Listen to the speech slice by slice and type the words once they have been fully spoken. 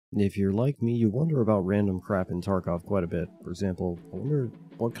If you're like me, you wonder about random crap in Tarkov quite a bit. For example, I wonder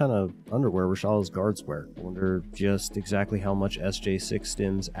what kind of underwear Rashal's guards wear. I wonder just exactly how much SJ6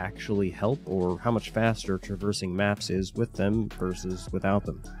 stims actually help, or how much faster traversing maps is with them versus without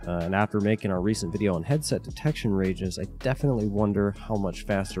them. And after making our recent video on headset detection ranges, I definitely wonder how much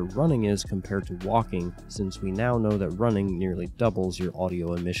faster running is compared to walking, since we now know that running nearly doubles your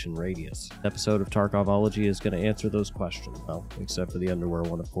audio emission radius. This episode of Tarkovology is going to answer those questions, well, except for the underwear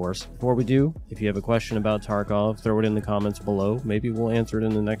one, of course. Before we do, if you have a question about Tarkov, throw it in the comments below. Maybe we'll answer it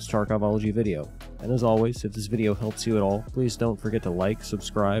in the next Tarkovology video. And as always, if this video helps you at all, please don't forget to like,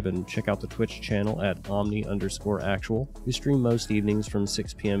 subscribe, and check out the Twitch channel at Omni_actual. We stream most evenings from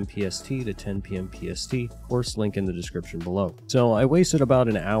 6 p.m. PST to 10 p.m. PST, of course, link in the description below. So I wasted about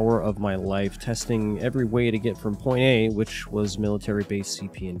an hour of my life testing every way to get from point A, which was military base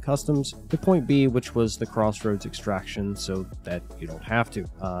CP and customs, to point B, which was the crossroads extraction, so that you don't have to.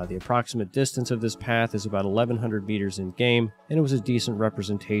 The approximate distance of this path is about 1100 meters in game, and it was a decent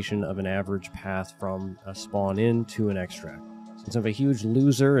representation of an average path from a spawn in to an extract. Since I'm a huge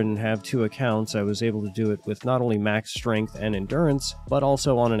loser and have two accounts, I was able to do it with not only max strength and endurance, but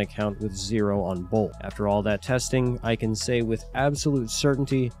also on an account with 0 on both. After all that testing, I can say with absolute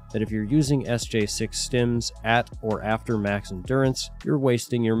certainty that if you're using SJ6 stims at or after max endurance, you're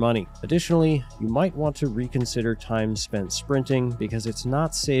wasting your money. Additionally, you might want to reconsider time spent sprinting, because it's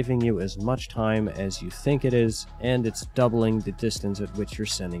not saving you as much time as you think it is, and it's doubling the distance at which you're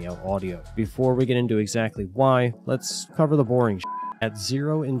sending out audio. Before we get into exactly why, let's cover the boring shit. At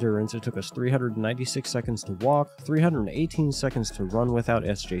 0 endurance, it took us 396 seconds to walk, 318 seconds to run without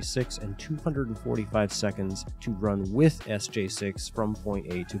SJ6, and 245 seconds to run with SJ6 from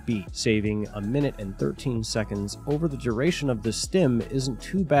point A to B. Saving a minute and 13 seconds over the duration of the stim isn't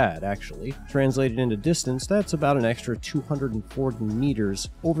too bad, actually. Translated into distance, that's about an extra 240 meters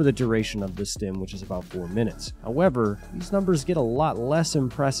over the duration of the stim, which is about 4 minutes. However, these numbers get a lot less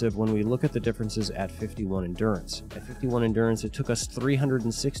impressive when we look at the differences at 51 endurance. At 51 endurance, it took us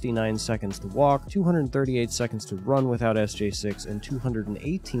 369 seconds to walk, 238 seconds to run without SJ6, and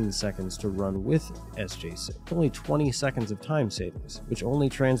 218 seconds to run with SJ6. Only 20 seconds of time savings, which only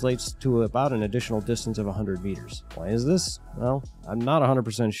translates to about an additional distance of 100 meters. Why is this? Well, I'm not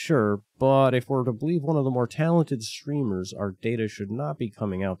 100% sure, but if we're to believe one of the more talented streamers, our data should not be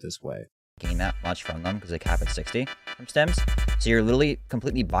coming out this way. Gain that much from them because they cap at 60 from stims. So you're literally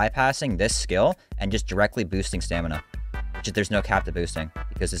completely bypassing this skill and just directly boosting stamina. There's no cap to boosting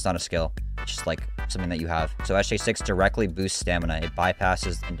because it's not a skill. It's just like something that you have. So SJ6 directly boosts stamina. It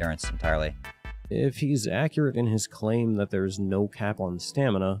bypasses endurance entirely. If he's accurate in his claim that there's no cap on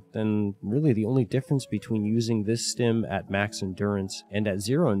stamina, then really the only difference between using this stim at max endurance and at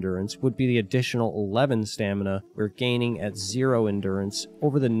 0 endurance would be the additional 11 stamina we're gaining at 0 endurance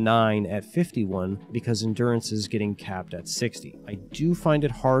over the 9 at 51, because endurance is getting capped at 60. I do find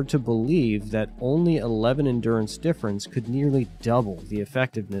it hard to believe that only 11 endurance difference could nearly double the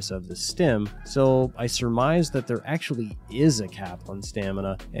effectiveness of the stim, so I surmise that there actually is a cap on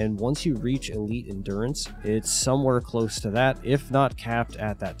stamina, and once you reach elite endurance, it's somewhere close to that, if not capped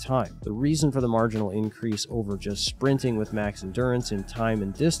at that time. The reason for the marginal increase over just sprinting with max endurance in time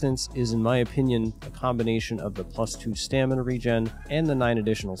and distance is, in my opinion, a combination of the +2 stamina regen and the 9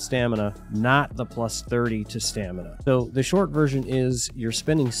 additional stamina, not the +30 to stamina. So the short version is you're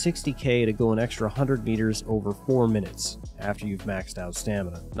spending 60k to go an extra 100 meters over 4 minutes after you've maxed out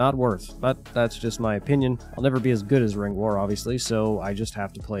stamina. Not worth, but that's just my opinion. I'll never be as good as Ring War, obviously, so I just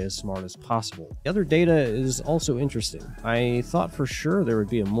have to play as smart as possible. The other data is also interesting. I thought for sure there would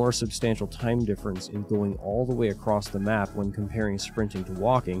be a more substantial time difference in going all the way across the map when comparing sprinting to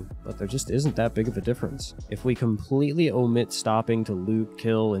walking, but there just isn't that big of a difference. If we completely omit stopping to loot,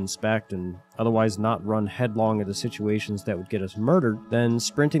 kill, inspect, and otherwise not run headlong into situations that would get us murdered, then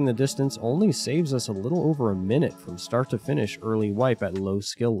sprinting the distance only saves us a little over a minute from start to finish early wipe at low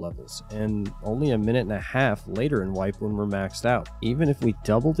skill levels, and only a minute and a half later in wipe when we're maxed out. Even if we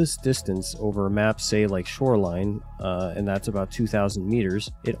double this distance over a map, say like Shoreline, and that's about 2,000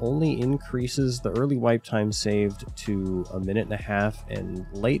 meters, it only increases the early wipe time saved to a minute and a half and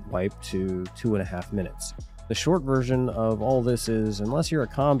late wipe to 2.5 minutes. The short version of all this is, unless you're a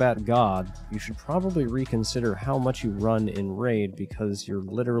combat god, you should probably reconsider how much you run in raid, because you're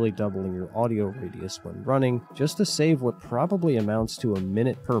literally doubling your audio radius when running, just to save what probably amounts to a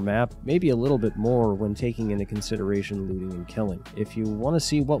minute per map, maybe a little bit more when taking into consideration looting and killing. If you want to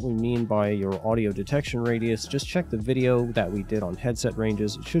see what we mean by your audio detection radius, just check the video that we did on headset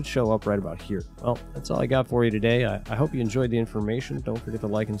ranges. It should show up right about here. Well, that's all I got for you today. I hope you enjoyed the information. Don't forget to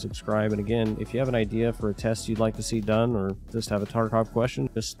like and subscribe, and again, if you have an idea for a test list you'd like to see done, or just have a Tarkov question,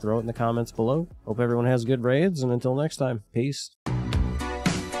 just throw it in the comments below. Hope everyone has good raids, and until next time, peace.